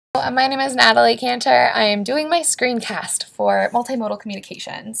My name is Natalie Kanter. I am doing my screencast for multimodal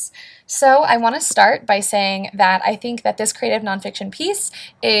communications. So I want to start by saying that I think that this creative nonfiction piece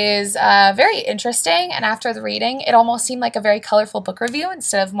is very interesting, and after the reading, it almost seemed like a very colorful book review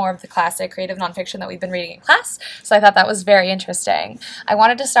instead of more of the classic creative nonfiction that we've been reading in class, so I thought that was very interesting. I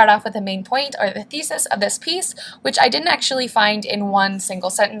wanted to start off with the main point, or the thesis of this piece, which I didn't actually find in one single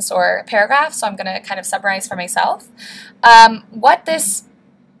sentence or paragraph, so I'm going to kind of summarize for myself. What this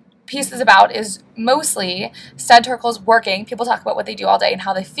piece is about is mostly stud turkles working. People talk about what they do all day and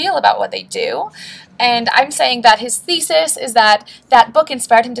how they feel about what they do. And I'm saying that his thesis is that that book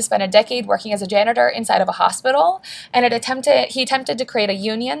inspired him to spend a decade working as a janitor inside of a hospital, and he attempted to create a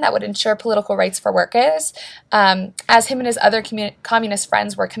union that would ensure political rights for workers, as him and his other communist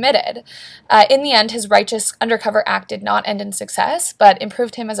friends were committed. In the end, his righteous undercover act did not end in success, but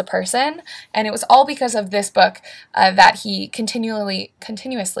improved him as a person, and it was all because of this book that he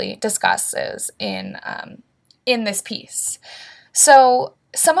continuously discusses in this piece. So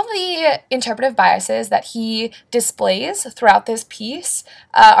some of the interpretive biases that he displays throughout this piece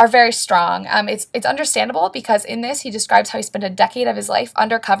are very strong. It's understandable because in this he describes how he spent a decade of his life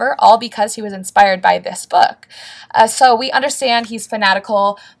undercover, all because he was inspired by this book. So we understand he's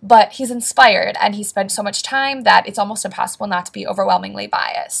fanatical, but he's inspired, and he spent so much time that it's almost impossible not to be overwhelmingly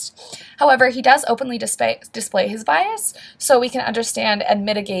biased. However, he does openly display his bias, so we can understand and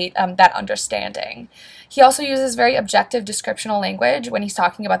mitigate that understanding. He also uses very objective descriptional language when he's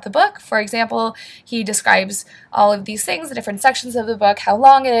talking about the book. For example, he describes all of these things, the different sections of the book, how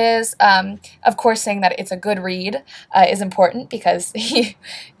long it is. Of course, saying that it's a good read is important because it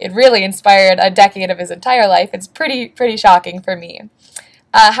really inspired a decade of his entire life. It's pretty shocking for me.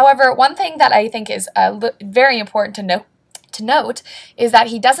 However, one thing that I think is very important to note is that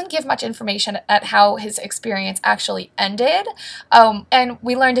he doesn't give much information at how his experience actually ended. And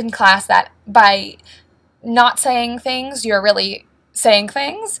we learned in class that by not saying things, you're really saying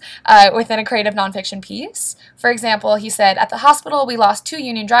things within a creative nonfiction piece. For example, he said, "At the hospital, we lost 2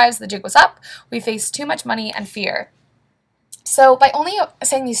 union drives, the jig was up, we faced too much money and fear." So by only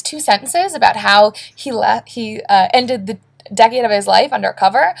saying these 2 sentences about how he ended the decade of his life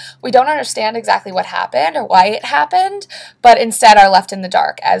undercover, we don't understand exactly what happened or why it happened, but instead are left in the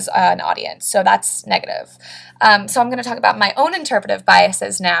dark as an audience. So that's negative. So I'm going to talk about my own interpretive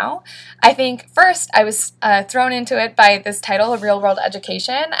biases now. I think first I was thrown into it by this title, Real World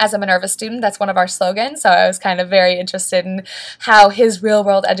Education. As a Minerva student, that's one of our slogans, so I was kind of very interested in how his real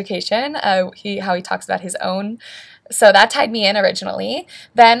world education, how he talks about his own. So that tied me in originally.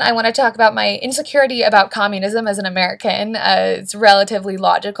 Then I want to talk about my insecurity about communism as an American. It's relatively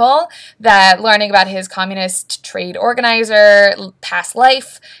logical that learning about his communist trade organizer past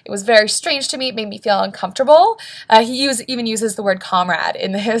life, it was very strange to me. It made me feel uncomfortable. He even uses the word comrade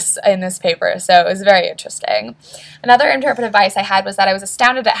in this paper, so it was very interesting. Another interpretive bias I had was that I was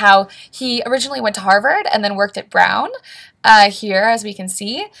astounded at how he originally went to Harvard and then worked at Brown. Here, as we can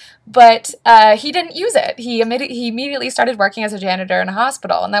see, but he didn't use it. He immediately started working as a janitor in a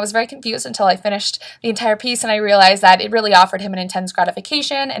hospital, and I was very confused until I finished the entire piece and I realized that it really offered him an intense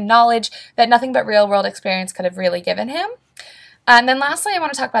gratification and knowledge that nothing but real-world experience could have really given him. And then lastly, I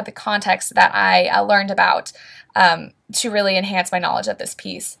want to talk about the context that I learned about to really enhance my knowledge of this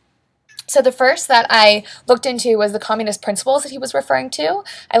piece. So the first that I looked into was the communist principles that he was referring to.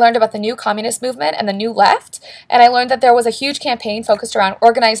 I learned about the new communist movement and the new left, and I learned that there was a huge campaign focused around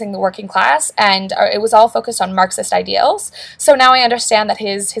organizing the working class, and it was all focused on Marxist ideals. So now I understand that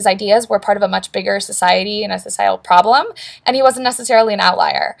his ideas were part of a much bigger society and a societal problem, and he wasn't necessarily an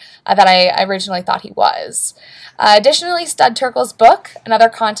outlier that I originally thought he was. Additionally, Stud Turkle's book,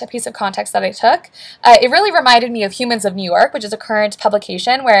 another piece of context that I took, it really reminded me of Humans of New York, which is a current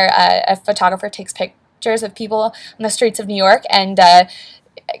publication where a photographer takes pictures of people on the streets of New York and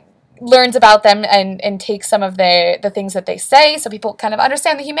learns about them and takes some of the things that they say so people kind of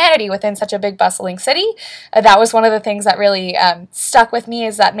understand the humanity within such a big bustling city. That was one of the things that really stuck with me,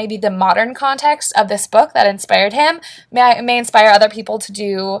 is that maybe the modern context of this book that inspired him may inspire other people to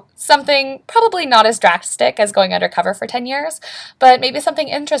do something probably not as drastic as going undercover for 10 years, but maybe something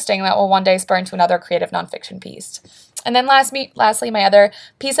interesting that will one day spur into another creative nonfiction piece. And then lastly, my other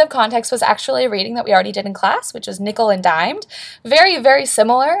piece of context was actually a reading that we already did in class, which was Nickel and Dimed. Very, very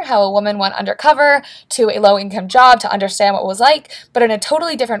similar, how a woman went undercover to a low-income job to understand what it was like, but in a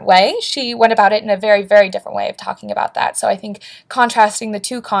totally different way. She went about it in a very, very different way of talking about that. So I think contrasting the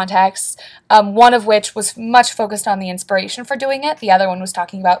 2 contexts, one of which was much focused on the inspiration for doing it, the other one was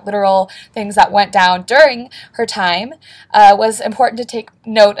talking about literal things that went down during her time, was important to take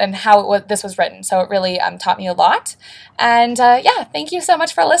note on how this was written. So it really taught me a lot. And yeah, thank you so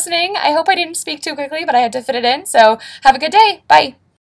much for listening. I hope I didn't speak too quickly, but I had to fit it in. So have a good day. Bye.